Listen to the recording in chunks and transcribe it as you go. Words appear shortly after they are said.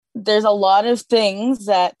there's a lot of things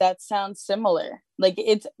that sound similar. Like,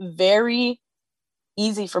 it's very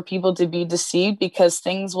easy for people to be deceived because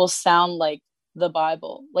things will sound like the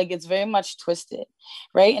Bible. Like, it's very much twisted,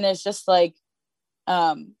 right? And it's just like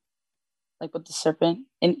with the serpent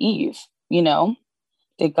and Eve,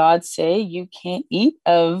 did God say you can't eat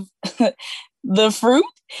of the fruit?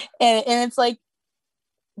 And it's like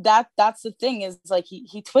that's the thing, is like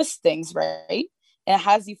he twists things, right? And it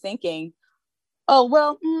has you thinking, oh,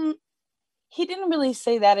 well, he didn't really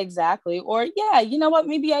say that exactly. Or, yeah, you know what?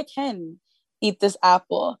 Maybe I can eat this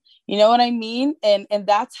apple. You know what I mean? And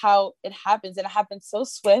that's how it happens. And it happens so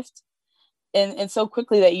swift and so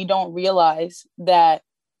quickly that you don't realize that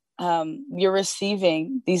you're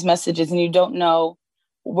receiving these messages and you don't know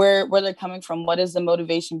where they're coming from. What is the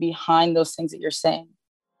motivation behind those things that you're saying?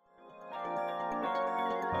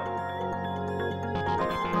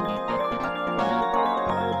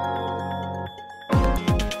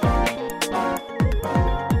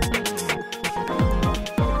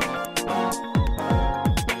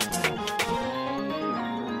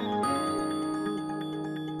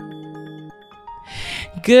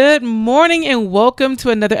 Good morning and welcome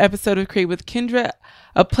to another episode of Create with Kendra,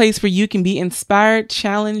 a place where you can be inspired,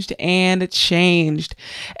 challenged, and changed.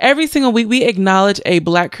 Every single week, we acknowledge a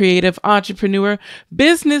Black creative entrepreneur,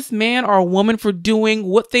 businessman, or woman for doing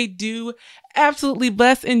what they do, absolutely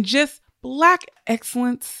blessed, and just Black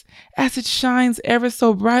excellence as it shines ever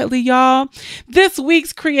so brightly, y'all. This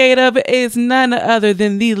week's creative is none other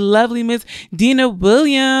than the lovely Miss Dina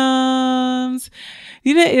Williams.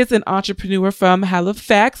 Dina is an entrepreneur from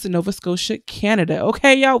Halifax, Nova Scotia, Canada.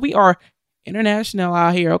 Okay, y'all, we are international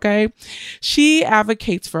out here, okay? She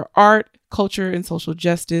advocates for art, culture, and social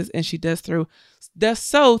justice, and she does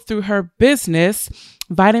so through her business,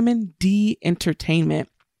 Vitamin D Entertainment.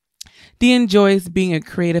 Dee enjoys being a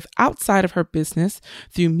creative outside of her business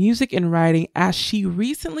through music and writing, as she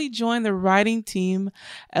recently joined the writing team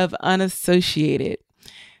of Unassociated.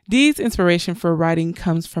 Dee's inspiration for writing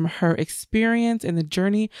comes from her experience and the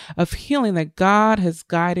journey of healing that God has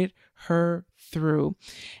guided her through.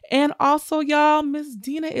 And also, y'all, Miss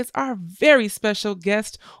Dina is our very special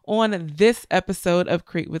guest on this episode of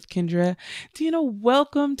Create with Kendra. Dina,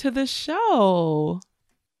 welcome to the show.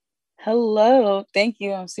 Hello. Thank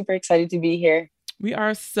you. I'm super excited to be here. We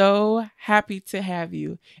are so happy to have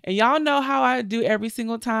you. And y'all know how I do every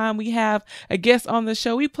single time we have a guest on the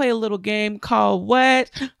show. We play a little game called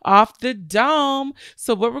what? Off the Dome.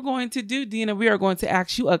 So what we're going to do, Dina, we are going to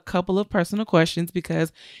ask you a couple of personal questions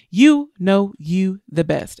because you know you the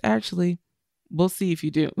best. Actually, we'll see if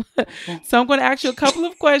you do. So I'm going to ask you a couple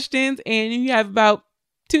of questions and you have about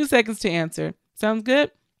 2 seconds to answer. Sounds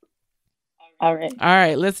good? All right. All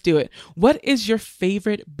right, let's do it. What is your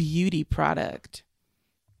favorite beauty product?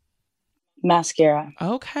 Mascara.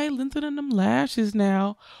 Okay, lengthening them lashes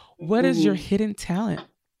now. What is your hidden talent?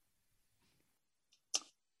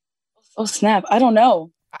 Oh, snap. I don't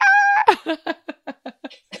know.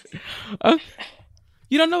 Okay.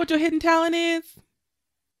 You don't know what your hidden talent is?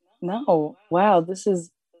 No. Wow, this is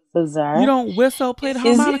bizarre. You don't whistle, play the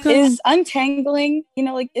harmonica? Is untangling,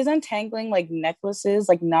 is untangling like necklaces,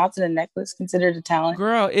 like knots in a necklace considered a talent?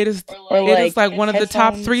 Girl, it is like one of the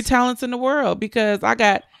top 3 talents in the world because I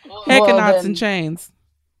got heck of knots and chains.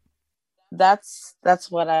 That's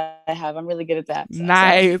what I have. I'm really good at that. So.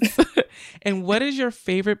 Nice. And what is your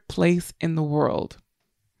favorite place in the world?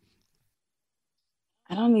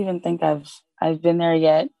 I don't even think I've been there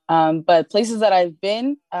yet. But places that I've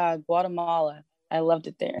been, Guatemala. I loved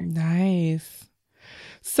it there. Nice.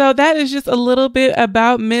 So that is just a little bit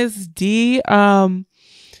about Miss D. Y'all,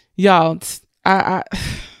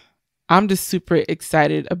 I'm just super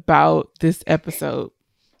excited about this episode.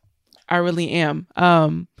 I really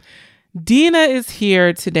am. Dina is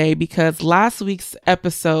here today because last week's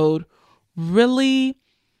episode really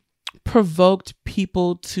provoked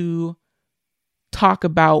people to talk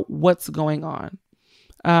about what's going on.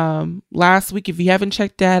 Last week, if you haven't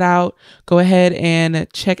checked that out, go ahead and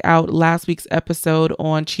check out last week's episode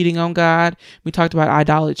on cheating on God. We talked about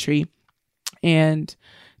idolatry, and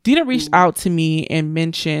Dina reached out to me and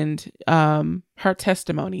mentioned her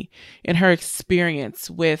testimony and her experience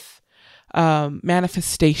with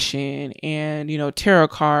manifestation and tarot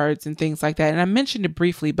cards and things like that. And I mentioned it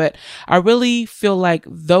briefly, but I really feel like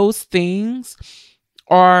those things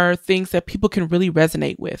are things that people can really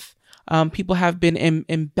resonate with. People have been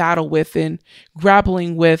in battle with and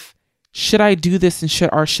grappling with, should I do this and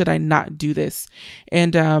should I not do this?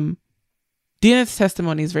 And Dina's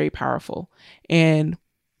testimony is very powerful, and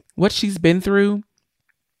what she's been through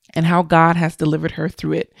and how God has delivered her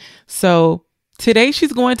through it. So today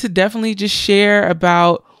she's going to definitely just share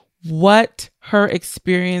about what her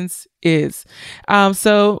experience is.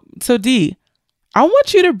 So Dee, I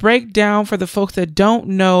want you to break down for the folks that don't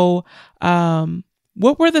know,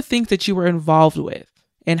 what were the things that you were involved with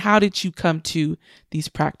and how did you come to these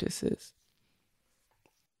practices?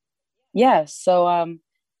 Yeah. So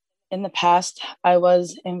in the past, I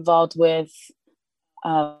was involved with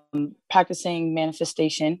practicing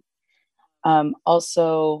manifestation,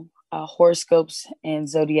 also horoscopes and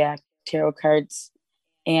zodiac tarot cards.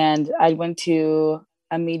 And I went to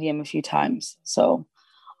a medium a few times. So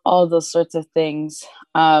all those sorts of things.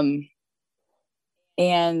 And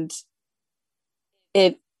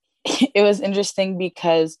it it was interesting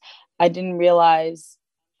because I didn't realize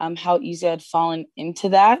how easy I'd fallen into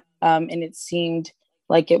that. And it seemed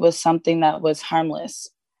like it was something that was harmless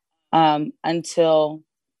until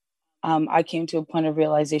I came to a point of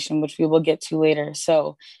realization, which we will get to later.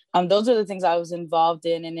 So those are the things I was involved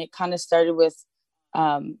in. And it kind of started with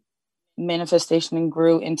manifestation and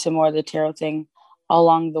grew into more of the tarot thing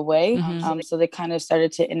along the way. So they kind of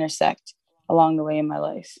started to intersect along the way in my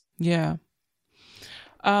life. Yeah.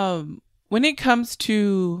 When it comes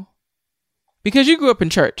to, because you grew up in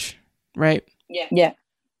church, right? Yeah.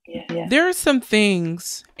 There are some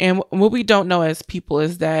things, and what we don't know as people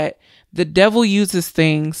is that the devil uses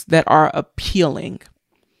things that are appealing,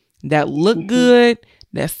 that look good,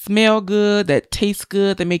 that smell good, that taste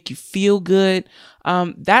good, that make you feel good.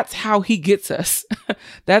 That's how he gets us.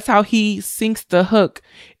 That's how he sinks the hook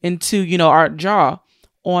into, our jaw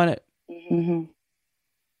on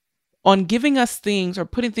on giving us things or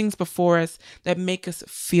putting things before us that make us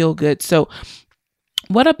feel good. So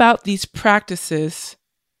what about these practices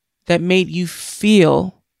that made you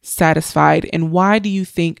feel satisfied, and why do you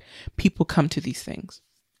think people come to these things?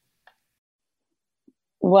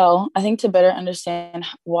 Well, I think to better understand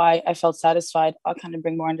why I felt satisfied, I'll kind of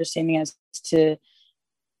bring more understanding as to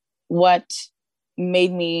what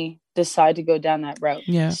made me decide to go down that route.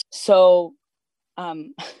 Yeah. So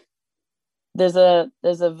there's a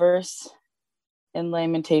verse in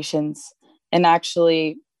Lamentations, and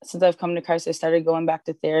actually since I've come to Christ, I started going back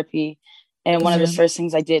to therapy, and one of the first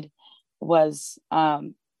things I did was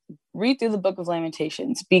read through the book of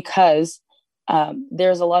Lamentations, because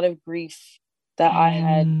there's a lot of grief that I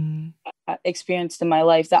had experienced in my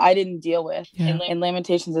life that I didn't deal with. Yeah. And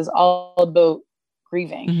Lamentations is all about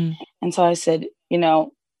grieving. And so I said,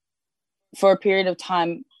 for a period of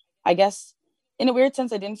time, I guess in a weird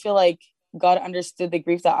sense, I didn't feel like God understood the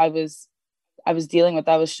grief that I was dealing with,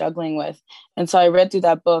 I was struggling with. And so I read through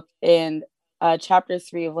that book, and chapter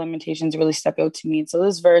 3 of Lamentations really stuck out to me. And so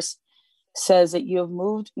this verse says that you have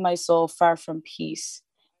moved my soul far from peace.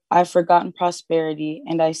 I've forgotten prosperity,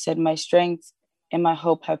 and I said my strength and my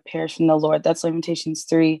hope have perished from the Lord. That's Lamentations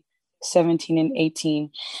 3:17 and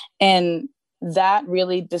 18. And that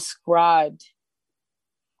really described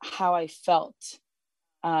how I felt,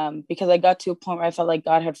 because I got to a point where I felt like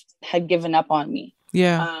God had given up on me.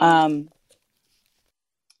 Yeah.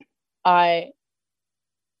 I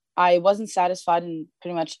wasn't satisfied in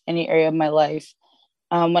pretty much any area of my life.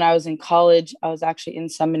 When I was in college, I was actually in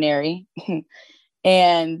seminary,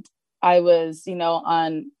 and I was,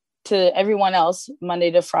 on to everyone else,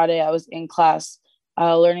 Monday to Friday, I was in class,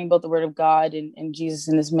 learning about the Word of God and Jesus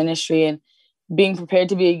and His ministry, and being prepared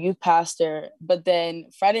to be a youth pastor. But then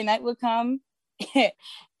Friday night would come,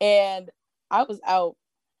 and I was out.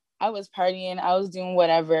 I was partying. I was doing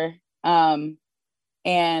whatever, and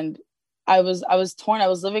I was torn. I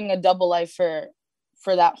was living a double life for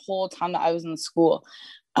that whole time that I was in school.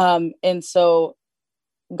 And so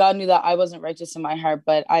God knew that I wasn't righteous in my heart,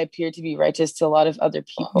 but I appeared to be righteous to a lot of other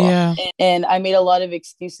people. Yeah. And I made a lot of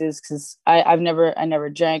excuses because I never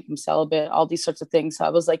drank, I'm celibate, all these sorts of things. So I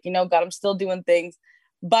was like, God, I'm still doing things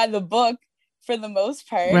by the book for the most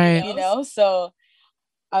part, right. So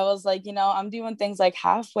I was like, I'm doing things like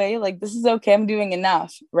halfway, like this is okay. I'm doing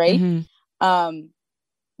enough. Right.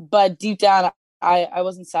 But deep down, I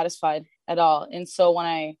wasn't satisfied at all. And so when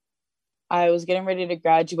I was getting ready to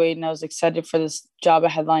graduate, and I was excited for this job I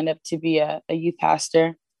had lined up to be a youth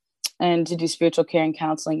pastor and to do spiritual care and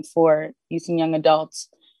counseling for youth and young adults.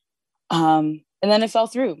 And then it fell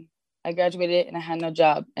through. I graduated and I had no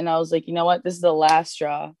job. And I was like, you know what? This is the last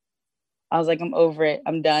straw. I was like, I'm over it.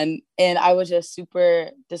 I'm done. And I was just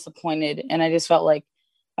super disappointed. And I just felt like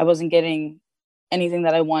I wasn't getting anything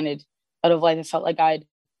that I wanted out of life. I felt like I'd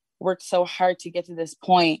worked so hard to get to this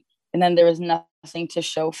point, and then there was nothing to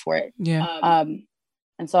show for it. Yeah.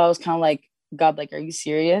 And so I was kind of like, God, like, are you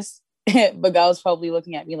serious? But God was probably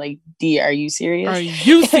looking at me like, Dee, are you serious? Are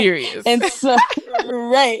you serious? And so,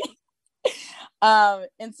 right.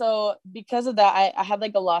 And so because of that, I had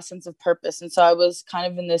like a lost sense of purpose. And so I was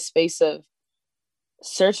kind of in this space of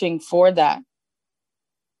searching for that.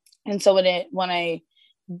 And so when I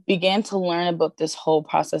began to learn about this whole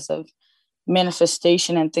process of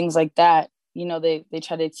manifestation and things like that, you know, they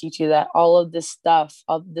try to teach you that all of this stuff,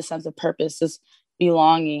 all this sense of purpose, this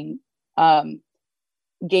belonging,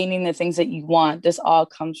 gaining the things that you want, this all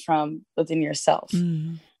comes from within yourself.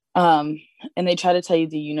 And they try to tell you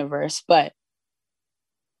the universe, but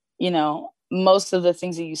you know, most of the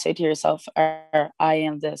things that you say to yourself are, I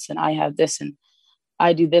am this and I have this and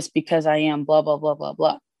I do this because I am blah, blah, blah, blah,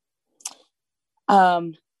 blah.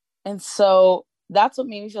 And so that's what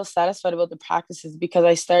made me feel satisfied about the practices, because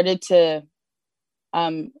I started to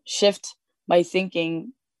shift my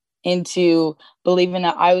thinking into believing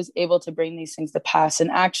that I was able to bring these things to pass.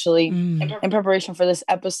 And actually, in preparation for this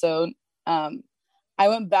episode, I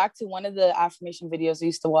went back to one of the affirmation videos I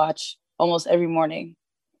used to watch almost every morning.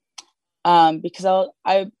 Because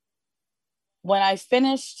when I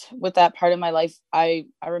finished with that part of my life, I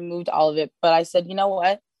removed all of it, but I said, you know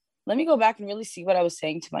what, let me go back and really see what I was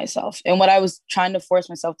saying to myself and what I was trying to force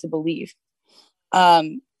myself to believe.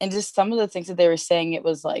 And just some of the things that they were saying, it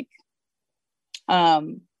was like,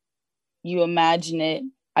 you imagine it,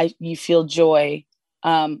 you feel joy.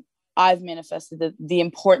 I've manifested the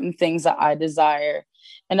important things that I desire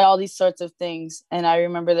and all these sorts of things. And I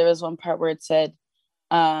remember there was one part where it said,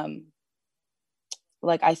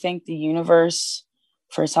 like, I thank the universe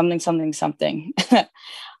for something, something, something.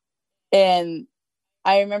 And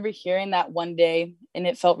I remember hearing that one day and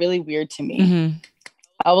it felt really weird to me.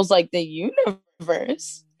 I was like, the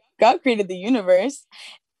universe, God created the universe,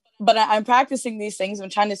 but I'm practicing these things. I'm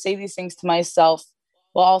trying to say these things to myself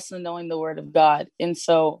while also knowing the word of God. And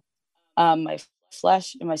so my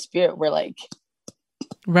flesh and my spirit were like,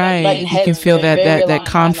 right. You can feel that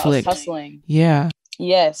conflict. Yeah.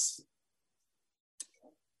 Yes.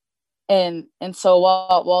 And so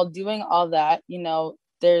while doing all that, you know,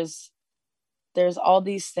 there's all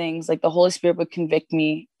these things, like the Holy Spirit would convict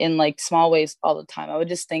me in like small ways all the time. I would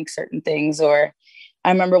just think certain things. Or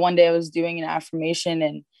I remember one day I was doing an affirmation,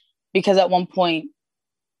 and because at one point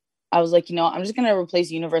I was like, you know, I'm just going to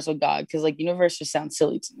replace universe with God, because like universe just sounds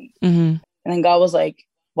silly to me. And then God was like,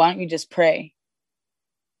 why don't you just pray?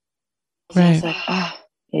 Right. I was like, yeah,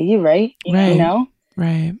 you're right. Right. You know?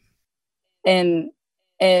 Right.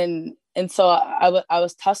 And so I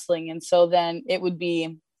was tussling. And so then it would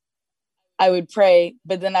be, I would pray,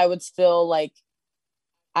 but then I would still like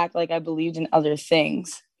act like I believed in other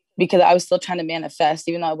things, because I was still trying to manifest,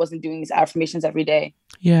 even though I wasn't doing these affirmations every day.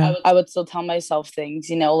 Yeah. I would still tell myself things,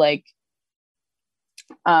 you know, like,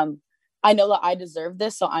 I know that I deserve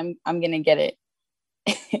this, so I'm going to get it.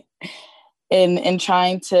 and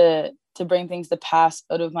trying to bring things to pass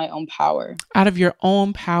out of my own power. Out of your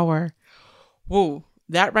own power. Whoa,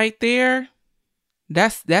 that right there,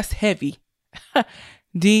 that's heavy.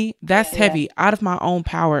 D, that's heavy. Out of my own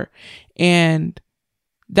power. And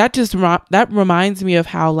that just that reminds me of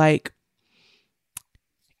how, like,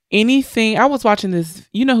 anything, I was watching this,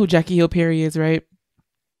 you know who Jackie Hill Perry is, right?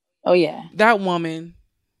 Oh yeah. That woman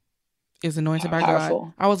is anointed by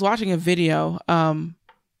God. I was watching a video,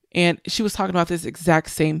 and she was talking about this exact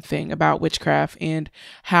same thing about witchcraft, and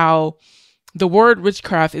how the word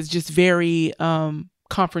witchcraft is just very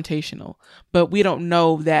confrontational, but we don't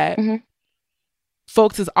know that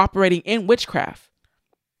folks is operating in witchcraft.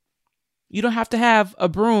 You don't have to have a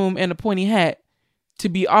broom and a pointy hat to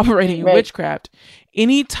be operating in witchcraft.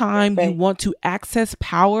 Anytime you want to access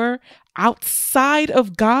power outside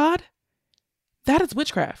of God, that is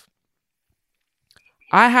witchcraft.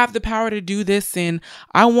 I have the power to do this, and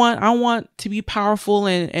I want to be powerful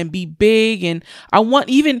and be big, and I want,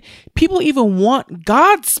 even people even want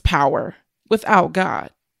God's power without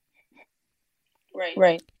God.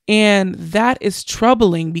 Right. And that is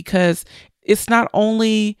troubling, because it's not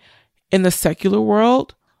only in the secular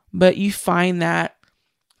world, but you find that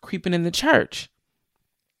creeping in the church.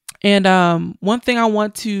 And one thing I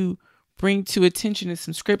want to bring to attention is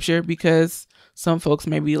some scripture, because some folks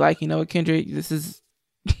may be like, you know, Kendra,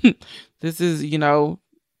 this is, you know,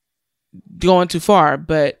 going too far,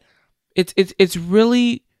 but it's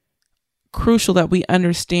really crucial that we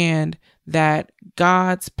understand that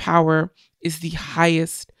God's power is the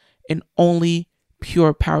highest and only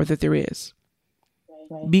pure power that there is.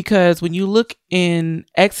 Right. Because when you look in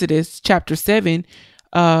Exodus chapter 7,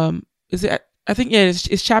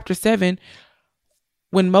 it's chapter 7,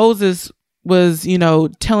 when Moses was, you know,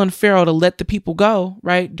 telling Pharaoh to let the people go,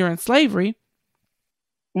 right, during slavery.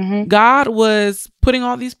 God was putting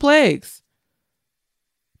all these plagues,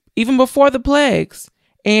 even before the plagues.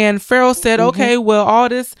 And Pharaoh said, okay, well, all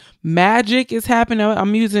this magic is happening.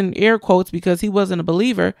 I'm using air quotes because he wasn't a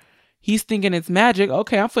believer. He's thinking it's magic.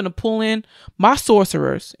 Okay, I'm finna pull in my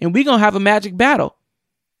sorcerers and we're going to have a magic battle.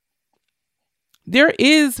 There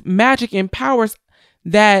is magic and powers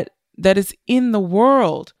that is in the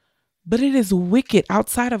world, but it is wicked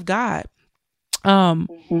outside of God. I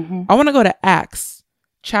want to go to Acts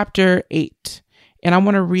chapter 8, and I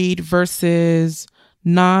want to read verses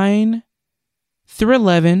 9 through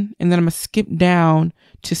 11, and then I'm going to skip down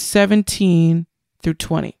to 17 through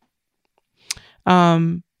 20.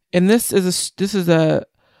 And this is a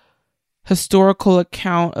historical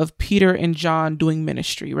account of Peter and John doing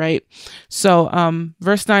ministry, right? So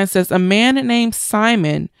verse 9 says, a man named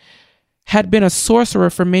Simon had been a sorcerer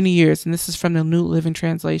for many years, and this is from the New Living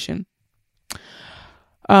Translation.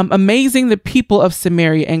 Amazing the people of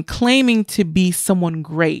Samaria and claiming to be someone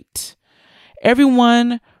great.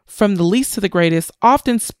 Everyone from the least to the greatest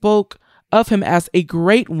often spoke of him as a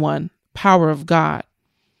great one, power of God.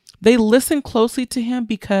 They listened closely to him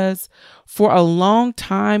because for a long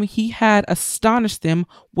time he had astonished them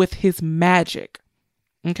with his magic.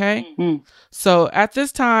 Okay. Mm-hmm. So at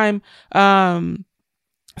this time,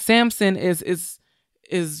 Samson is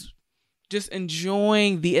just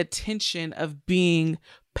enjoying the attention of being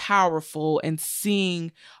powerful and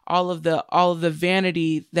seeing all of the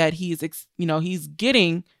vanity that he's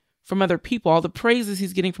getting from other people, all the praises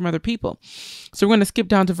he's getting from other people. So we're going to skip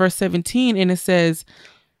down to verse 17, and it says,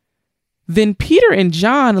 then Peter and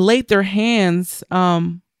John laid their hands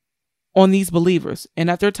on these believers, and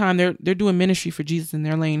at their time they're doing ministry for Jesus and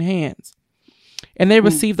they're laying hands, and they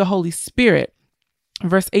received the Holy Spirit.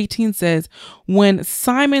 Verse 18 says, when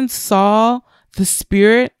Simon saw the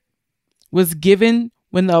Spirit was given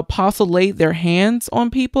when the apostle laid their hands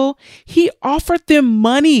on people, he offered them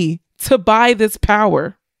money to buy this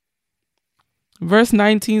power. Verse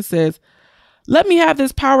 19 says, let me have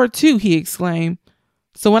this power too, he exclaimed.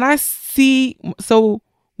 So when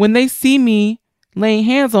they see me laying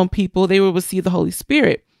hands on people, they will receive the Holy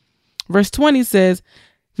Spirit. Verse 20 says,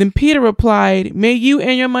 then Peter replied, may you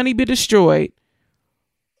and your money be destroyed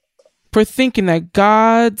for thinking that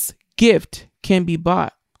God's gift can be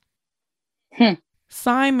bought.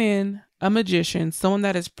 Simon, a magician, someone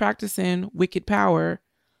that is practicing wicked power,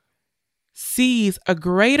 sees a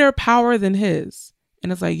greater power than his.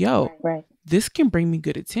 And it's like, yo, this can bring me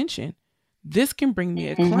good attention. This can bring me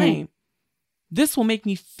acclaim. This will make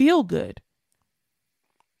me feel good.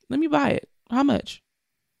 Let me buy it. How much?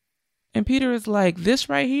 And Peter is like, this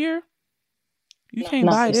right here, you can't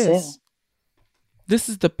buy this. This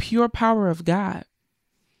is the pure power of God.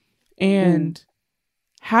 And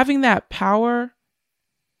having that power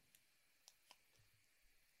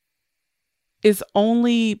is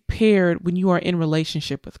only paired when you are in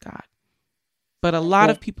relationship with God. But a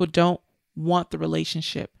lot of people don't want the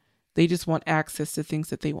relationship. They just want access to things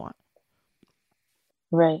that they want.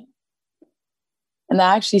 Right. And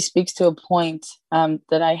that actually speaks to a point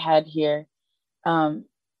that I had here,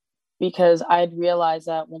 because I had realized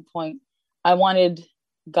at one point I wanted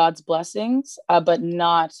God's blessings, but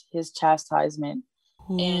not his chastisement.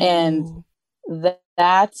 Ooh. And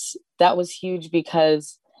that was huge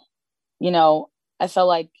because, I felt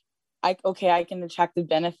like I can attract the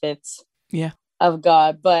benefits of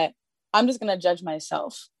God, but I'm just going to judge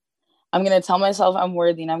myself. I'm going to tell myself I'm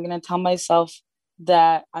worthy, and I'm going to tell myself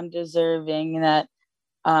that I'm deserving, and that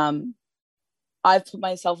I've put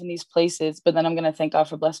myself in these places, but then I'm going to thank God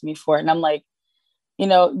for blessing me for it. And I'm like,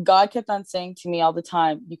 God kept on saying to me all the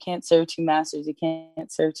time, you can't serve two masters. You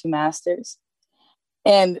can't serve two masters.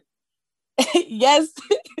 And yes.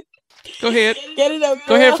 Go ahead. Get it up.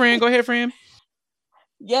 Go ahead, friend.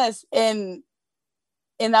 Yes. And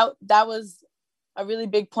that was a really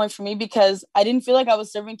big point for me, because I didn't feel like I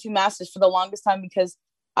was serving two masters for the longest time, because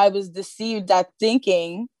I was deceived at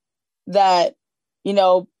thinking that,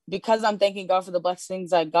 because I'm thanking God for the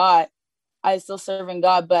blessings I got, I was still serving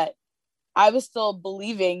God, but I was still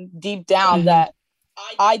believing deep down that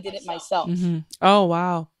I did it myself. Mm-hmm. Oh,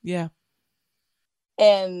 wow. Yeah.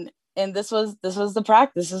 And this was the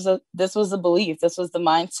practice. This was the belief. This was the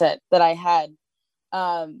mindset that I had.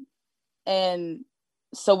 And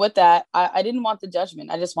so with that, I didn't want the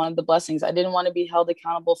judgment. I just wanted the blessings. I didn't want to be held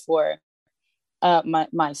accountable for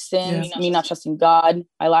my sins, me not trusting God,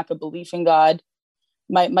 my lack of belief in God,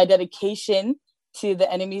 my dedication to the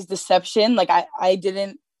enemy's deception. Like I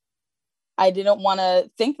didn't want to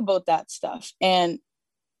think about that stuff. And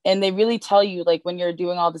they really tell you, like, when you're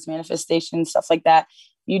doing all this manifestation and stuff like that,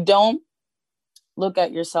 you don't look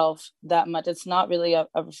at yourself that much. It's not really a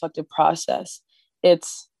reflective process.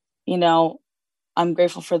 It's, I'm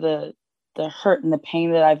grateful for the the hurt and the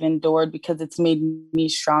pain that I've endured, because it's made me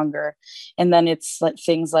stronger. And then it's like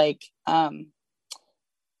things like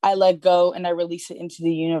I let go and I release it into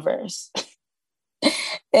the universe.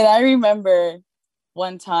 And I remember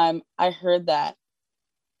one time I heard that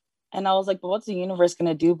and I was like, but what's the universe going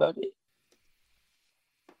to do about it?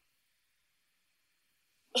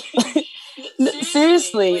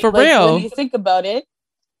 Seriously. For like, real. When you think about it,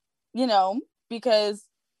 you know, because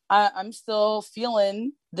I'm still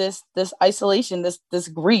feeling this isolation, this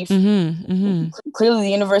grief. Mm-hmm, mm-hmm. Clearly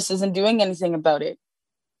the universe isn't doing anything about it.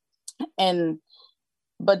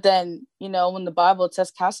 But then, you know, when the Bible, it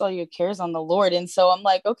says, cast all your cares on the Lord. And so I'm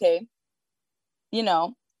like, okay, you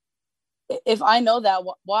know, if I know that,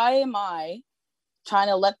 why am I trying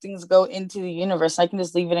to let things go into the universe? I can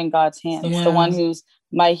just leave it in God's hands. Yeah. The one who's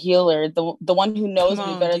my healer, the one who knows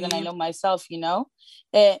me better than I know myself, you know?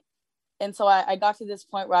 And so I got to this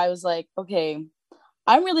point where I was like, okay,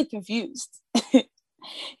 I'm really confused,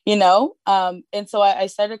 you know? And so I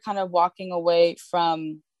started kind of walking away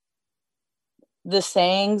from the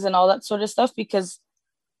sayings and all that sort of stuff, because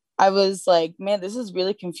I was like, man, this is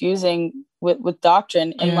really confusing with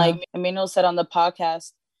doctrine. And like Emmanuel said on the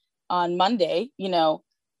podcast on Monday, you know,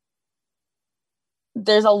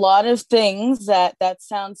 there's a lot of things that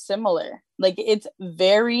sound similar. Like, it's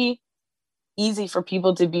very easy for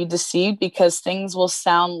people to be deceived because things will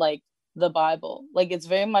sound like the Bible. Like, it's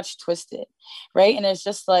very much twisted, right? And it's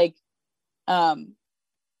just like with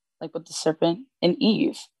the serpent and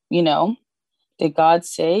Eve, you know, did God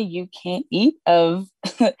say you can't eat of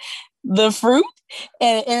the fruit?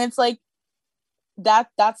 And it's like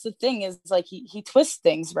that's the thing, is like he twists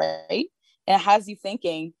things, right? And it has you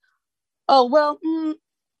thinking, oh, well,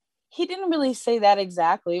 he didn't really say that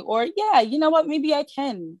exactly. Or, yeah, you know what, maybe I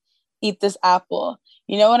can eat this apple.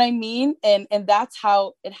 You know what I mean? And that's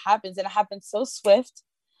how it happens. And it happens so swift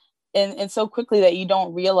and so quickly that you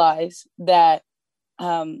don't realize that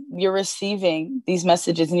you're receiving these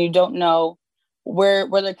messages and you don't know where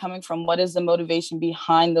they're coming from. What is the motivation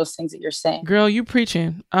behind those things that you're saying? Girl, you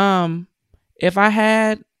preaching. If I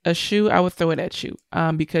had a shoe, I would throw it at you.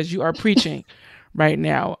 Because you are preaching right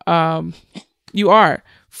now. You are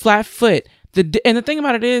flat foot. And the thing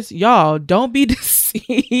about it is, y'all, don't be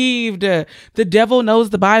deceived. The devil knows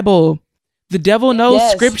the Bible. The devil knows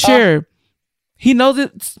scripture. He knows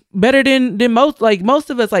it better than most, like most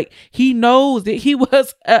of us. Like, he knows that he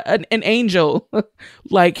was an angel.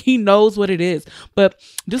 Like, he knows what it is. But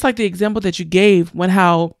just like the example that you gave, when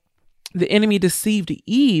how the enemy deceived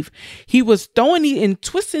Eve, he was throwing and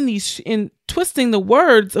twisting the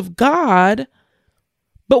words of God.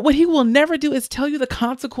 But what he will never do is tell you the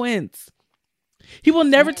consequence. He will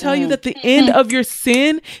never tell you that the end of your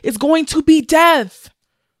sin is going to be death.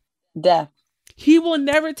 Death. He will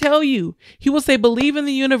never tell you. He will say, believe in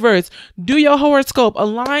the universe, do your horoscope,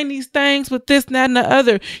 align these things with this, that, and the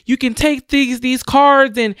other. You can take these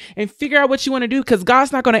cards and figure out what you want to do, because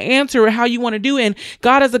God's not going to answer how you want to do it. And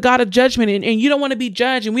God is a God of judgment, and you don't want to be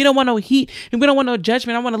judged, and we don't want no heat, and we don't want no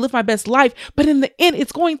judgment. I want to live my best life. But in the end,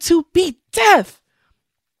 it's going to be death.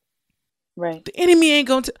 Right. The enemy ain't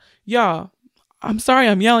going to, y'all, I'm sorry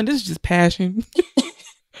I'm yelling. This is just passion.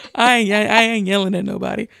 I ain't yelling at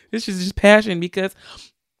nobody. This is just passion, because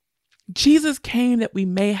Jesus came that we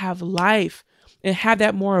may have life and have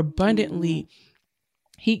that more abundantly.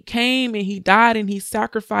 He came and he died and he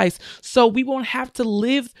sacrificed so we won't have to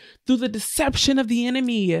live through the deception of the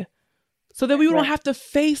enemy, so that we don't have to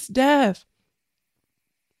face death.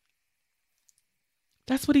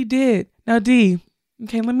 That's what he did. Now, D,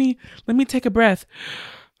 okay, let me take a breath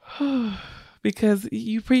because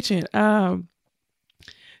you preaching.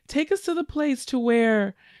 Take us to the place to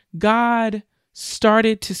where God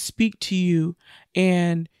started to speak to you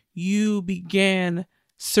and you began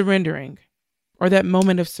surrendering, or that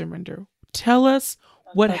moment of surrender. Tell us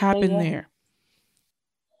what happened there.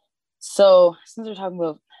 So since we're talking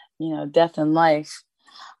about, you know, death and life,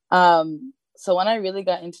 so when I really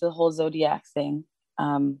got into the whole zodiac thing,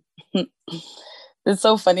 it's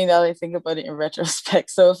so funny now that I think about it in retrospect.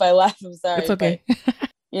 So if I laugh, I'm sorry. It's okay. But,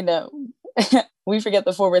 you know, we forget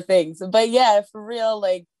the forward things. But yeah, for real,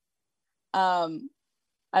 like,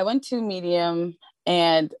 I went to medium,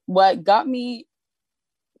 and what got me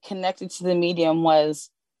connected to the medium was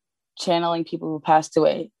channeling people who passed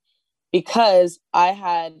away, because I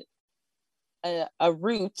had a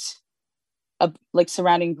root of like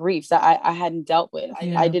surrounding griefs that I hadn't dealt with.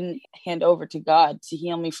 I didn't hand over to God to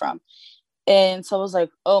heal me from. And so I was like,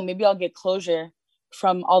 oh, maybe I'll get closure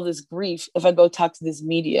from all this grief if I go talk to this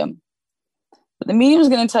medium. The medium is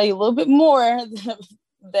going to tell you a little bit more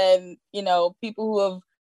than, you know, people who have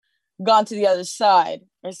gone to the other side,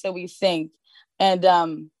 or so we think. And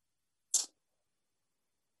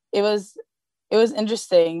it was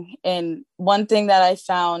interesting. And one thing that I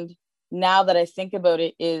found now that I think about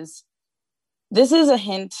it is, this is a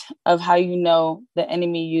hint of how you know the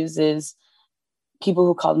enemy uses people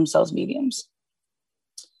who call themselves mediums.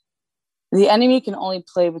 The enemy can only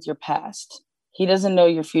play with your past. He doesn't know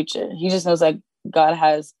your future. He just knows that God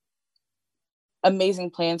has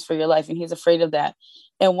amazing plans for your life, and he's afraid of that.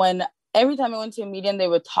 And every time I went to a medium, they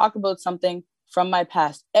would talk about something from my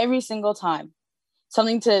past every single time,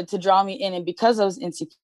 something to draw me in. And because I was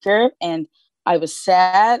insecure and I was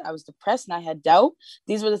sad, I was depressed, and I had doubt,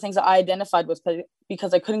 these were the things that I identified with,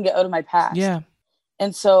 because I couldn't get out of my past. Yeah.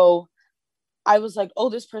 And so I was like, oh,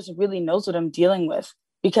 this person really knows what I'm dealing with,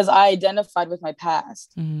 because I identified with my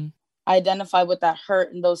past. Mm-hmm. I identified with that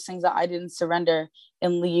hurt and those things that I didn't surrender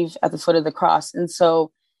and leave at the foot of the cross. And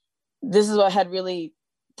so this is what had really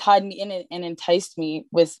tied me in and enticed me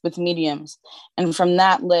with mediums. And from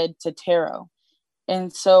that led to tarot.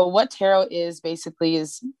 And so what tarot is basically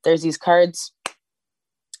is, there's these cards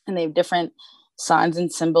and they have different signs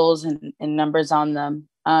and symbols and numbers on them.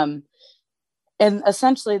 And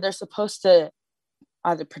essentially they're supposed to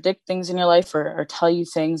either predict things in your life or tell you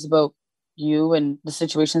things about you and the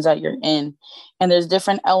situations that you're in. And there's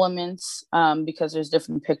different elements because there's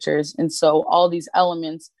different pictures. And so all these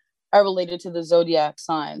elements are related to the zodiac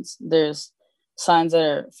signs. There's signs that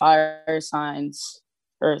are fire signs,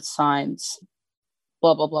 earth signs,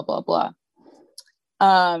 blah, blah, blah, blah, blah.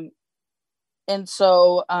 And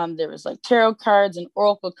so there was like tarot cards and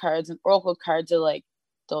oracle cards are like,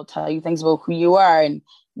 they'll tell you things about who you are and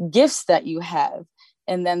gifts that you have.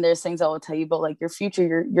 And then there's things that will tell you about like your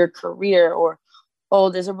future, your career, or, oh,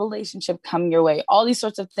 there's a relationship coming your way. All these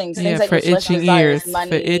sorts of things. Yeah, things for like itching ears.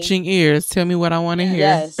 For itching ears. Tell me what I want to hear.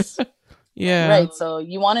 Yes. Yeah. Right. So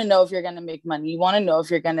you want to know if you're going to make money. You want to know if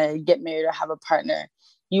you're going to get married or have a partner.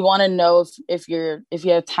 You want to know if you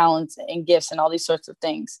have talents and gifts and all these sorts of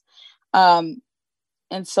things. And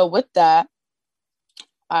so with that,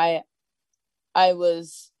 I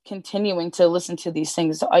was continuing to listen to these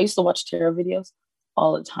things. So I used to watch tarot videos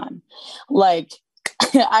all the time. Like,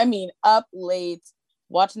 I mean, up late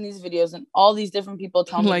watching these videos and all these different people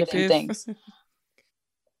telling me different things.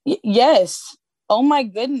 Yes. Oh my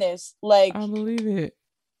goodness. Like, I believe it.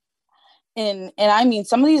 And I mean,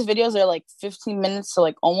 some of these videos are like 15 minutes to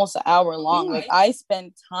like almost an hour long. Like, I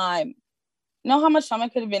spent time. You know how much time I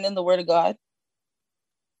could have been in the Word of God?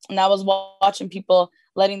 And I was watching people,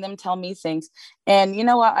 letting them tell me things. And you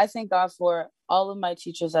know what? I thank God for all of my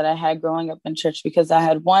teachers that I had growing up in church, because I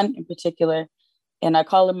had one in particular, and I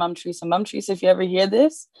call her Mom Teresa. Mom Teresa, if you ever hear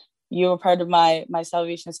this, you were part of my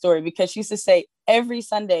salvation story, because she used to say every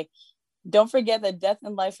Sunday, don't forget that death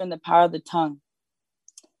and life are in the power of the tongue.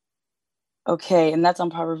 Okay, and that's on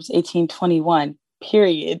Proverbs 18:21,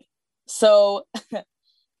 period. So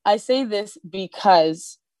I say this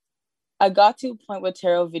because I got to a point with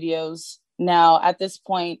tarot videos. Now, at this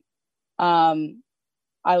point,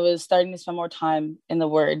 I was starting to spend more time in the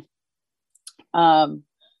Word.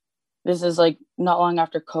 This is like not long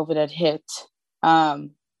after COVID had hit.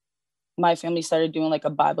 My family started doing like a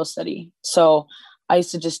Bible study. So I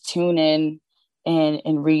used to just tune in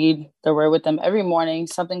and read the Word with them every morning,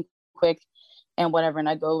 something quick and whatever. And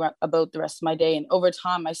I go about the rest of my day. And over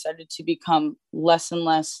time, I started to become less and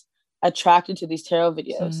less attracted to these tarot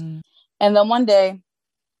videos. Mm-hmm. And then one day,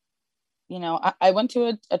 you know, I went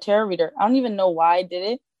to a tarot reader. I don't even know why I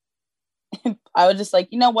did it. I was just like,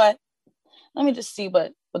 you know what? Let me just see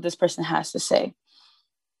what this person has to say.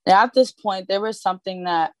 And at this point, there was something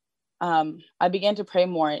that I began to pray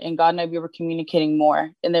more, and God and I, we were communicating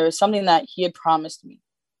more. And there was something that he had promised me.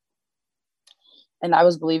 And I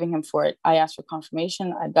was believing him for it. I asked for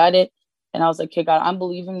confirmation. I got it. And I was like, okay, God, I'm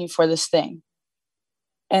believing you for this thing.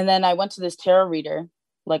 And then I went to this tarot reader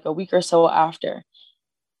like a week or so after.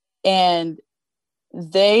 And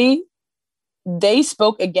they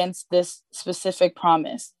spoke against this specific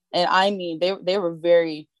promise. And I mean, they were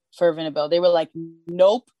very fervent about it. They were like,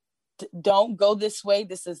 nope, don't go this way.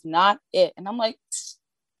 This is not it. And I'm like,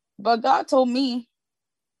 but God told me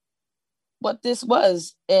what this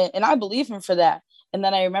was. And I believe him for that. And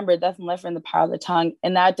then I remember death and life are in the power of the tongue.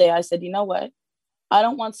 And that day I said, you know what? I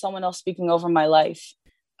don't want someone else speaking over my life.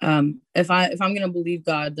 If I'm going to believe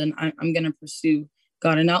God, then I'm going to pursue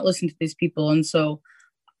God and not listen to these people. And so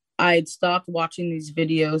I'd stopped watching these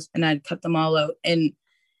videos and I'd cut them all out. And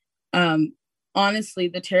honestly,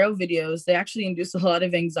 the tarot videos, they actually induced a lot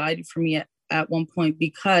of anxiety for me at one point,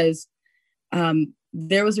 because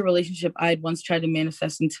there was a relationship I had once tried to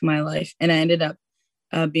manifest into my life, and I ended up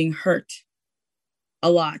being hurt. a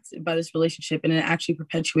lot by this relationship, and it actually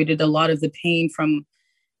perpetuated a lot of the pain from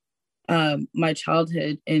my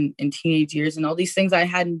childhood and teenage years and all these things I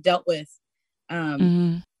hadn't dealt with.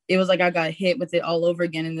 It was like I got hit with it all over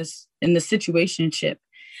again in the situationship.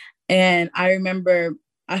 And I remember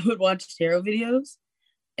I would watch tarot videos,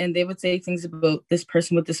 and they would say things about this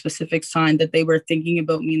person with this specific sign that they were thinking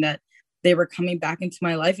about me and that they were coming back into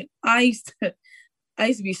my life. And I used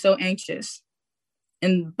to be so anxious.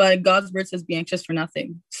 But God's word says be anxious for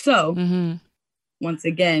nothing. So once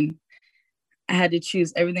again, I had to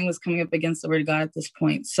choose. Everything was coming up against the word of God at this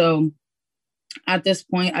point. So at this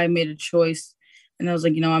point, I made a choice, and I was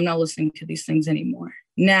like, I'm not listening to these things anymore.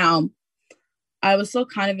 Now, I was still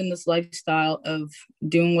kind of in this lifestyle of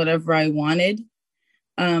doing whatever I wanted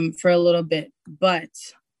for a little bit. But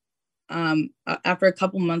after a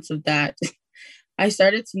couple months of that, I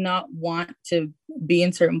started to not want to be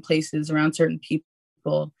in certain places around certain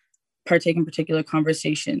people, partake in particular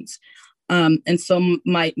conversations. And so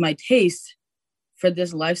my taste for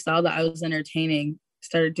this lifestyle that I was entertaining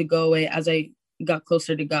started to go away as I got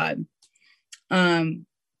closer to God. And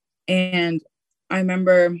I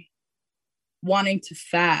remember wanting to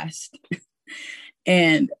fast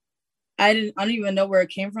and I don't even know where it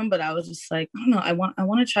came from, but I was just like, I don't know, I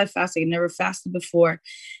want to try fasting. I never fasted before.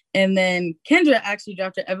 And then Kendra actually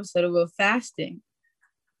dropped an episode about fasting.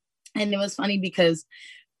 And it was funny because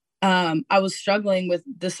I was struggling with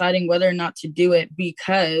deciding whether or not to do it,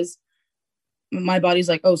 because my body's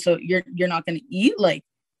like, oh, so you're not going to eat? Like,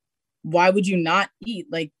 why would you not eat?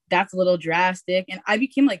 Like, that's a little drastic. And I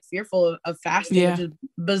became like fearful of fasting, which is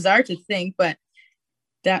bizarre to think, but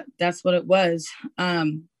that's what it was.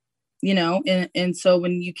 And so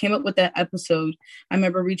when you came up with that episode, I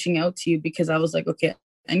remember reaching out to you because I was like, okay,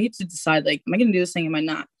 I need to decide, like, am I going to do this thing? Am I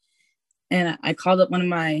not? And I called up one of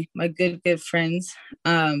my good friends.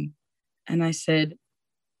 And I said,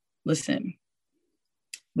 listen,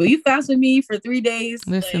 will you fast with me for 3 days?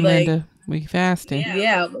 Listen, Linda, we fasting.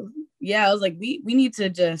 Yeah. I was like, we need to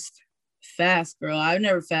just fast, girl. I've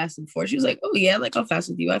never fasted before. She was like, oh yeah, like I'll fast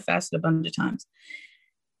with you. I fasted a bunch of times.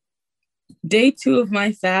 Day 2 of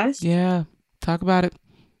my fast. Yeah. Talk about it.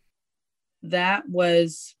 It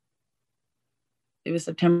was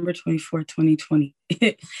September 24th, 2020.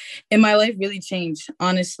 And my life really changed,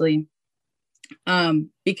 honestly.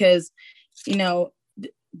 Because,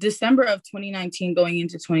 December of 2019 going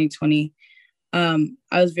into 2020, I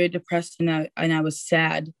was very depressed and I was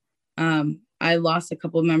sad. I lost a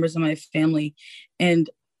couple of members of my family, and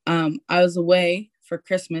I was away for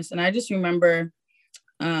Christmas. And I just remember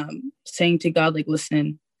saying to God, like,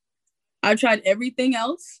 listen, I've tried everything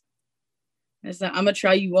else. I said, I'm going to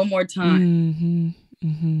try you one more time.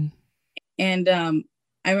 And I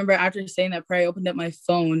remember after saying that prayer, I opened up my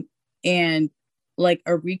phone and like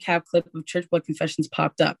a recap clip of Church Boy Confessions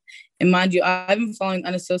popped up. And mind you, I've been following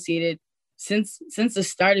Unassociated since the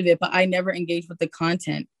start of it, but I never engaged with the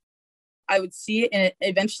content. I would see it and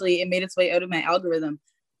eventually it made its way out of my algorithm.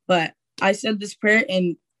 But I said this prayer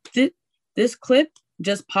and this clip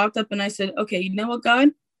just popped up, and I said, okay, you know what, God?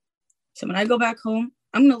 So when I go back home,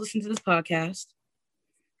 I'm going to listen to this podcast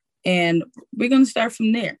and we're going to start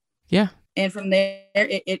from there. Yeah. And from there,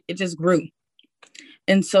 it just grew.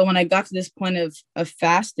 And so when I got to this point of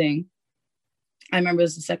fasting, I remember it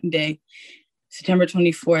was the second day, September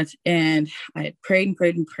 24th, and I had prayed and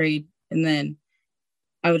prayed and prayed. And then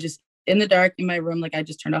I was just in the dark in my room, like I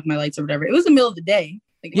just turned off my lights or whatever. It was the middle of the day.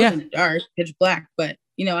 Like, it wasn't dark, pitch black, but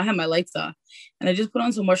I had my lights off, and I just put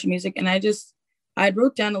on some worship music, and I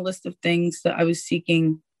wrote down a list of things that I was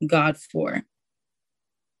seeking God for.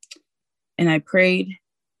 And I prayed,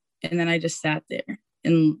 and then I just sat there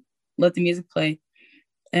and let the music play.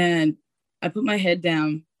 And I put my head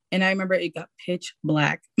down, and I remember it got pitch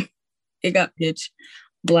black. It got pitch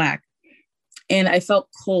black, and I felt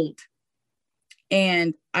cold.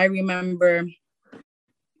 And I remember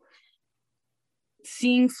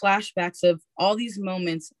seeing flashbacks of all these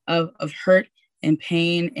moments of hurt and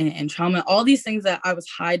pain and trauma, all these things that I was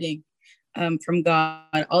hiding from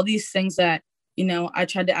God, all these things that, I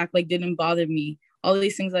tried to act like didn't bother me, all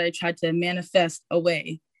these things that I tried to manifest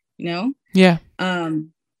away, Yeah.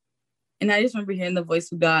 And I just remember hearing the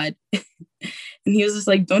voice of God and he was just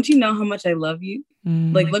like, don't you know how much I love you?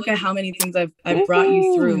 Like, look at how many things I've brought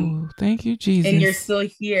you through. Thank you, Jesus. And you're still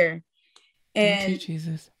here. And thank you,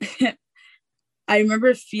 Jesus. I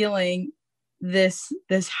remember feeling this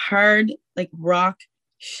hard, like, rock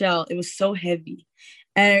shell. It was so heavy.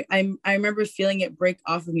 And I remember feeling it break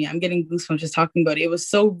off of me. I'm getting goosebumps just talking about it. It was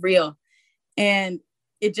so real. And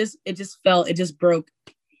it just broke.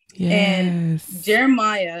 And Yes.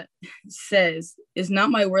 Jeremiah says, "Is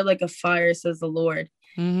not my word like a fire, says the Lord,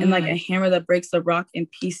 and like a hammer that breaks the rock in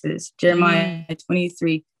pieces." Jeremiah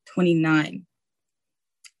 23:29.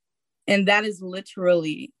 And that is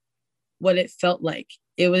literally what it felt like.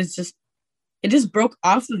 It just broke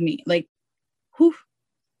off of me, like, whew.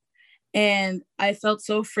 And I felt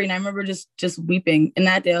so free. And I remember just weeping. And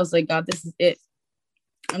that day I was like, God, this is it.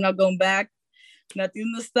 I'm not going back. I'm not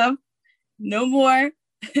doing this stuff no more.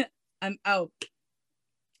 I'm out.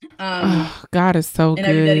 God is so good.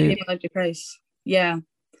 And I rededicated my life to Christ. Yeah.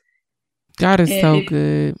 God is so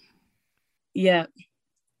good. Yeah.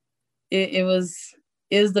 It was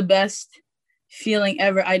the best feeling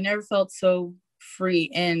ever. I never felt so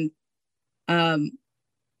free. And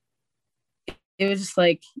it was just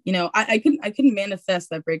like, I couldn't manifest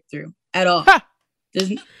that breakthrough at all.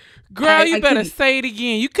 Girl, you better say it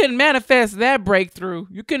again. You couldn't manifest that breakthrough.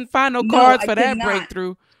 You couldn't find no cards for that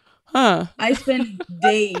breakthrough. Huh? I spent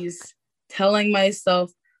days telling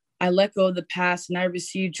myself I let go of the past and I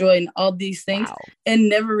received joy and all these things, and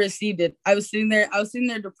never received it. I was sitting there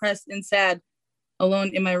depressed and sad,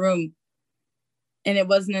 alone in my room. And it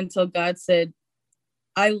wasn't until God said,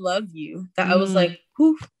 "I love you," that I was like,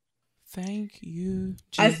 whew. Thank you,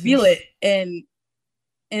 Jesus. I feel it. And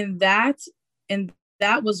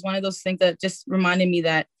that was one of those things that just reminded me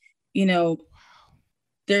that,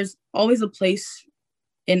 there's always a place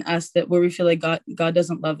in us that where we feel like God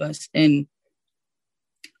doesn't love us. And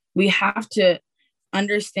we have to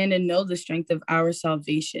understand and know the strength of our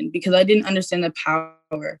salvation, because I didn't understand the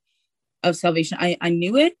power of salvation. I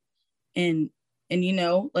knew it, and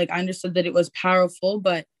like I understood that it was powerful,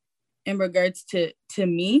 but in regards to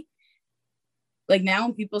me, like now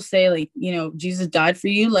when people say like, Jesus died for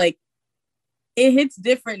you, like it hits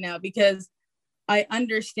different now, because I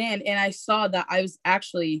understand and I saw that I was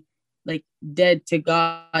actually like dead to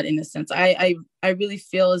God in a sense. I really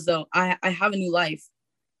feel as though I have a new life.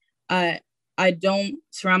 I don't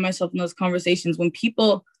surround myself in those conversations when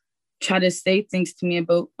people try to say things to me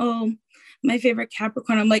about, oh, my favorite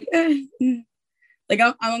Capricorn. I'm like, like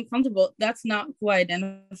I'm uncomfortable. That's not who I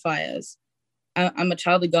identify as. I'm a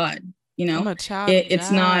child of God. I'm a child of it's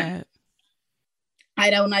God. not. I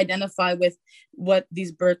don't identify with what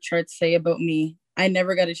these birth charts say about me. I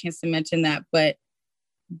never got a chance to mention that, but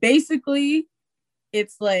basically,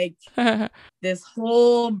 it's like this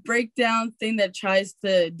whole breakdown thing that tries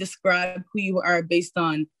to describe who you are based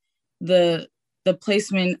on the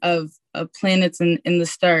placement of planets in the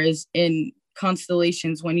stars in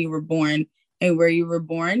constellations when you were born and where you were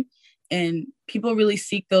born. And people really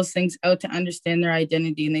seek those things out to understand their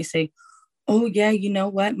identity. And they say, oh yeah, you know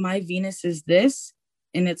what? My Venus is this.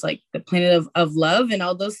 And it's like the planet of love and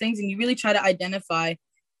all those things. And you really try to identify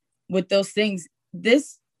with those things.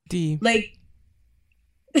 This D. Like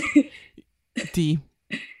D.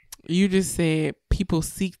 You just said people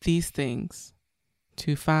seek these things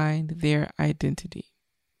to find their identity.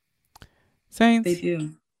 Saints, they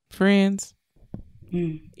do. Friends,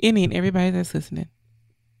 any and everybody that's listening.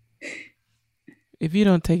 If you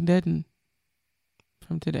don't take nothing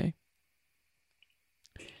from today,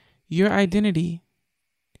 your identity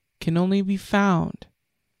can only be found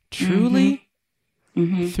truly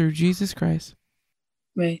through Jesus Christ.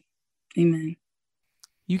 Right. Amen.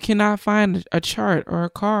 You cannot find a chart or a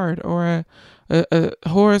card or a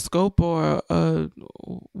horoscope or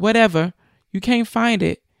whatever. You can't find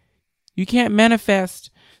it. You can't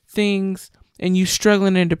manifest things and you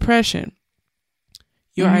struggling in depression.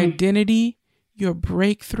 Your identity, your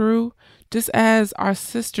breakthrough, just as our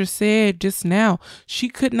sister said just now, she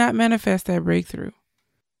could not manifest that breakthrough.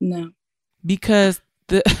 No. Because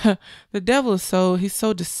the devil is he's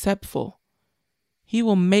so deceptive. He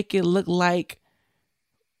will make it look like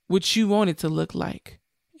what you want it to look like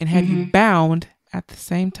and have you bound at the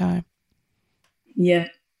same time. Yeah.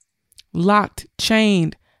 Locked,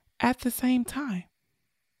 chained at the same time.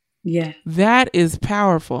 Yeah. That is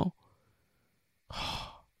powerful.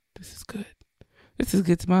 Oh, this is good. This is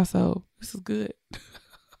good to my soul. This is good.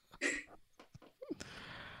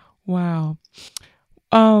 Wow.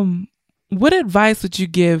 What advice would you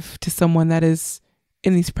give to someone that is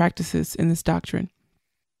in these practices, in this doctrine?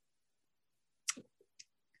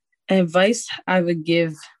 Advice I would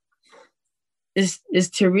give is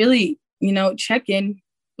to really, check in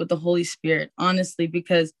with the Holy Spirit, honestly,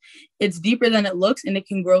 because it's deeper than it looks and it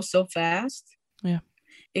can grow so fast. Yeah.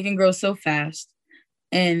 It can grow so fast.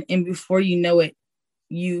 And before you know it,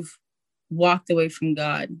 you've walked away from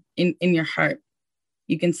God in your heart.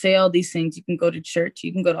 You can say all these things. You can go to church.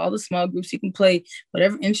 You can go to all the small groups. You can play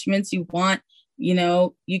whatever instruments you want.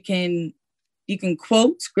 You can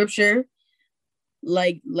quote scripture.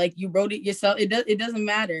 like you wrote it yourself. It doesn't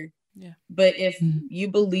matter. Yeah. But if you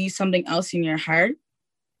believe something else in your heart,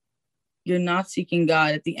 you're not seeking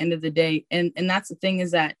God at the end of the day. And that's the thing,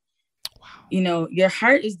 is that, you know, your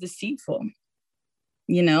heart is deceitful,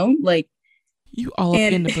 you know, like you all up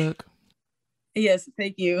in the book. Yes,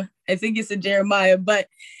 thank you. I think it's in Jeremiah, but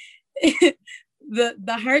the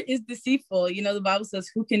heart is deceitful. You know, the Bible says,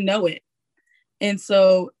 who can know it? And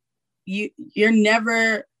so you're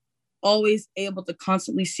never always able to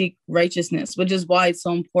constantly seek righteousness, which is why it's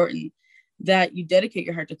so important that you dedicate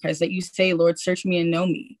your heart to Christ, that you say, Lord, search me and know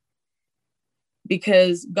me.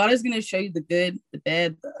 Because God is going to show you the good, the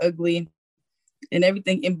bad, the ugly, and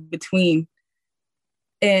everything in between.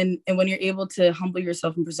 And when you're able to humble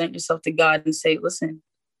yourself and present yourself to God and say, listen,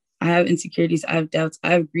 I have insecurities, I have doubts,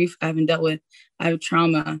 I have grief I haven't dealt with, I have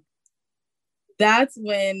trauma. That's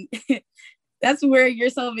when, that's where your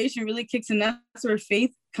salvation really kicks in. That's where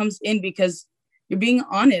faith comes in, because you're being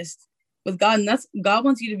honest with God. And God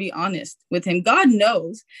wants you to be honest with him. God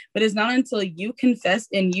knows, but it's not until you confess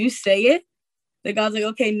and you say it that God's like,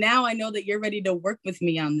 okay, now I know that you're ready to work with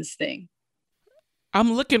me on this thing.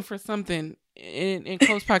 I'm looking for something in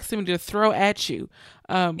close proximity to throw at you,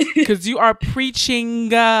 because you are preaching.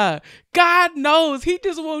 God knows he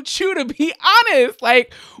just wants you to be honest.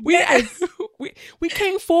 Like Yes. we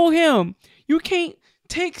can't fool him. You can't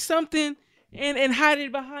take something and hide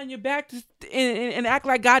it behind your back and act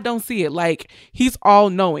like God don't see it. Like he's all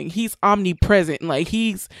knowing. He's omnipresent. Like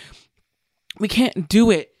we can't do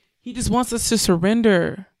it. He just wants us to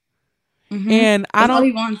surrender. Mm-hmm. And That's all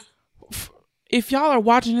he wants. If y'all are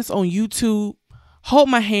watching this on YouTube, hold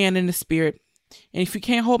my hand in the spirit. And if you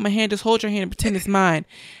can't hold my hand, just hold your hand and pretend it's mine.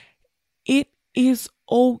 It is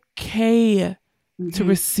okay to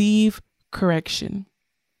receive correction.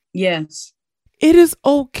 Yes. It is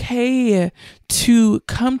okay to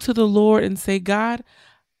come to the Lord and say, God,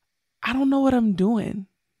 I don't know what I'm doing.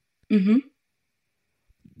 Mm-hmm.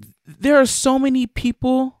 There are so many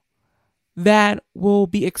people that will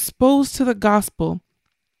be exposed to the gospel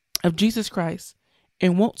of Jesus Christ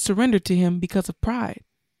and won't surrender to him because of pride.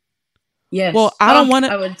 Yes. Well, I don't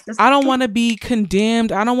want to be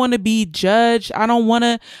condemned. I don't want to be judged. I don't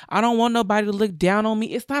want nobody to look down on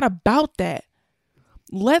me. It's not about that.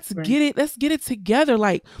 Let's get it together.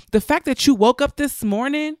 Like the fact that you woke up this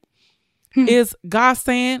morning is God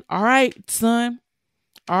saying, all right, son,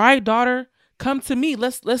 all right, daughter, come to me.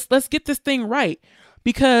 Let's get this thing right.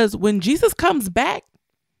 Because when Jesus comes back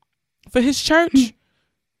for his church,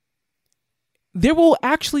 there will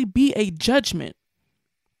actually be a judgment.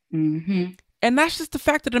 Mm-hmm. And that's just the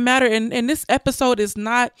fact of the matter. And this episode is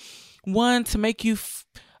not one to make you,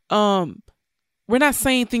 we're not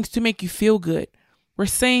saying things to make you feel good. We're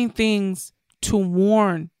saying things to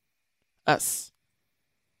warn us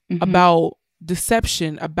about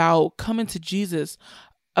deception, about coming to Jesus,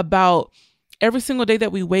 about every single day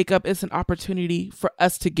that we wake up is an opportunity for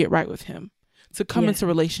us to get right with him, to come into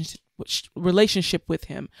relationship with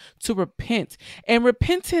him, to repent. And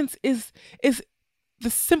repentance is the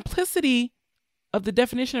simplicity of the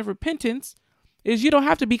definition of repentance is you don't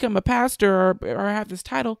have to become a pastor or have this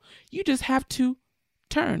title. You just have to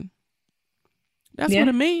turn. That's what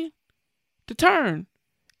it means, to turn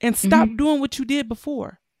and stop doing what you did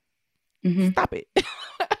before. Stop it.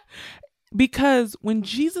 Because when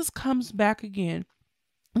Jesus comes back again,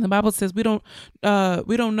 and the Bible says we don't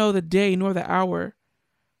know the day nor the hour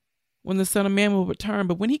when the Son of Man will return,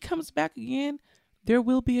 but when he comes back again, there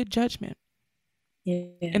will be a judgment. Yeah.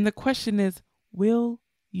 And the question is, will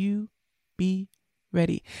you be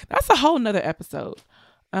ready? That's a whole nother episode.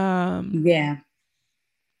 Yeah.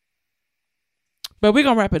 But we're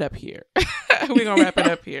going to wrap it up here.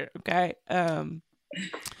 Okay.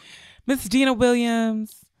 Miss Gina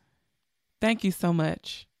Williams, thank you so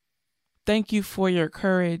much. Thank you for your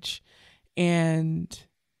courage. And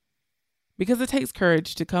because it takes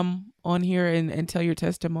courage to come on here and tell your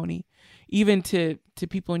testimony, even to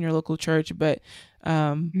people in your local church. But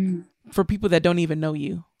for people that don't even know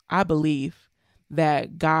you, I believe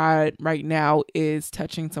that God right now is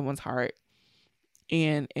touching someone's heart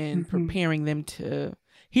and preparing them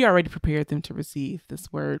he already prepared them to receive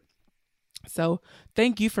this word. So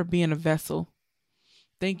thank you for being a vessel.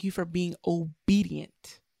 Thank you for being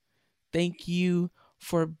obedient. Thank you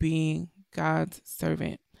for being God's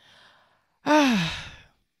servant. I'm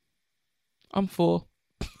full.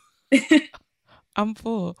 I'm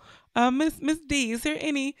full. Miss D, is there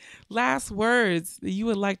any last words that you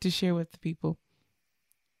would like to share with the people?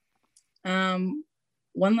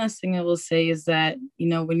 One last thing I will say is that,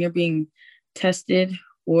 when you're being tested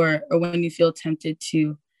or when you feel tempted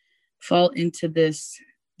to fall into this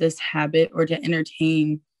this habit or to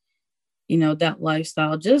entertain, that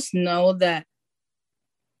lifestyle, just know that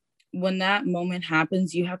when that moment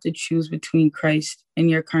happens, you have to choose between Christ and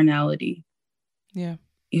your carnality. Yeah.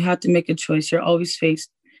 You have to make a choice. You're always faced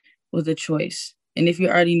with a choice. And if you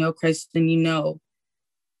already know Christ, then you know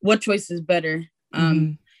what choice is better.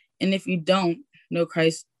 And if you don't know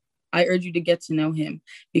Christ, I urge you to get to know him.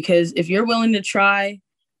 Because if you're willing to try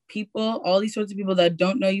people, all these sorts of people that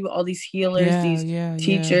don't know you, all these healers, these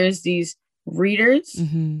teachers, these readers,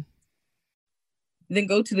 then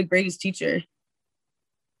go to the greatest teacher.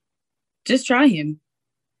 Just try him.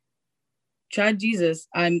 Try Jesus.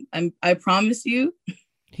 I promise you,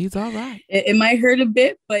 he's all right. It might hurt a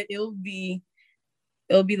bit, but it'll be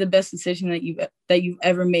the best decision that you've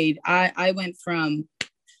ever made. I went from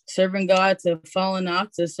serving God to falling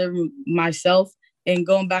off to serving myself and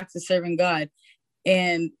going back to serving God.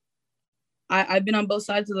 And I've been on both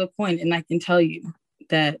sides of the coin, and I can tell you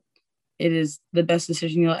that it is the best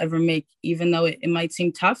decision you'll ever make, even though it might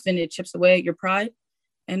seem tough and it chips away at your pride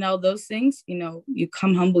and all those things. You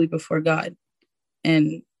come humbly before God,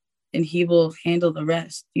 and he will handle the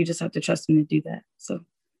rest. You just have to trust him to do that. So,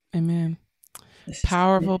 amen.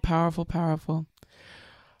 Powerful, powerful, powerful.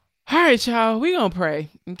 All right, y'all, we're going to pray,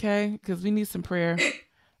 okay? Because we need some prayer.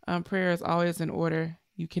 Prayer is always in order.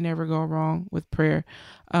 You can never go wrong with prayer.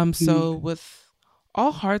 So with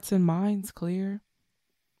all hearts and minds clear,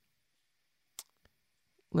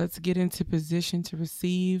 let's get into position to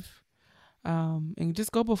receive, and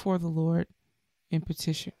just go before the Lord in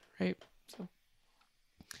petition, right? So,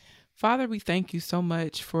 Father, we thank you so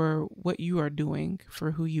much for what you are doing,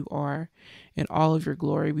 for who you are in all of your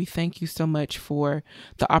glory. We thank you so much for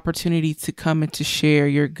the opportunity to come and to share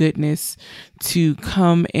your goodness, to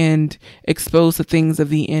come and expose the things of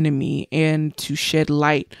the enemy, and to shed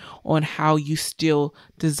light on how you still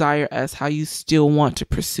desire us, how you still want to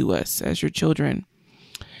pursue us as your children.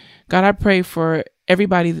 God, I pray for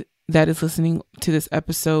everybody that is listening to this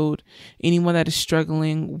episode, anyone that is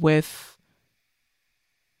struggling with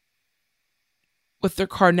their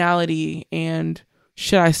carnality and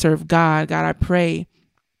should I serve God? God, I pray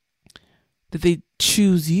that they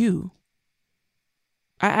choose you.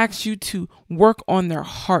 I ask you to work on their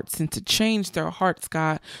hearts and to change their hearts,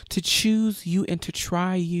 God, to choose you and to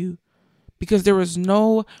try you, because there is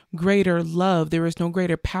no greater love, there is no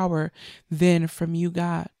greater power than from you,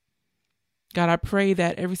 God. God, I pray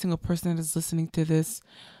that every single person that is listening to this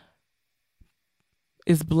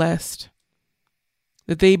is blessed,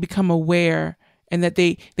 that they become aware and that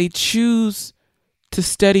they choose to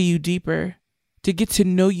study you deeper, to get to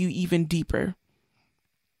know you even deeper.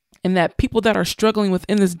 And that people that are struggling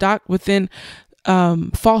within this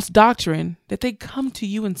false doctrine, that they come to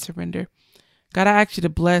you and surrender. God, I ask you to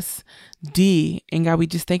bless Dee. And God, we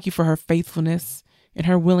just thank you for her faithfulness and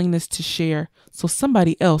her willingness to share so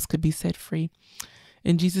somebody else could be set free.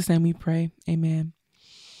 In Jesus' name we pray. Amen.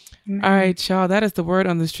 Amen. All right, y'all. That is the word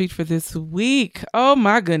on the street for this week. Oh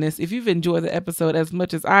my goodness. If you've enjoyed the episode as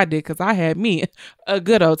much as I did, because I had me a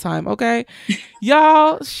good old time. Okay.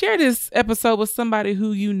 Y'all share this episode with somebody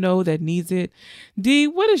who you know that needs it. Dee,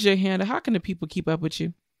 what is your handle? How can the people keep up with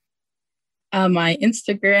you? My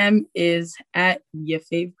Instagram is at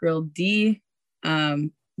YourFaveGirlD.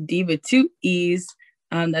 D with 2 E's.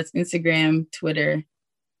 That's Instagram, Twitter.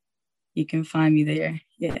 You can find me there.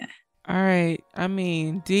 Yeah. All right. I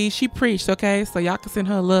mean, Dee, she preached, okay? So y'all can send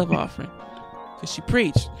her a love offering because she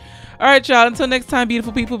preached. All right, y'all. Until next time,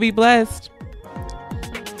 beautiful people, be blessed.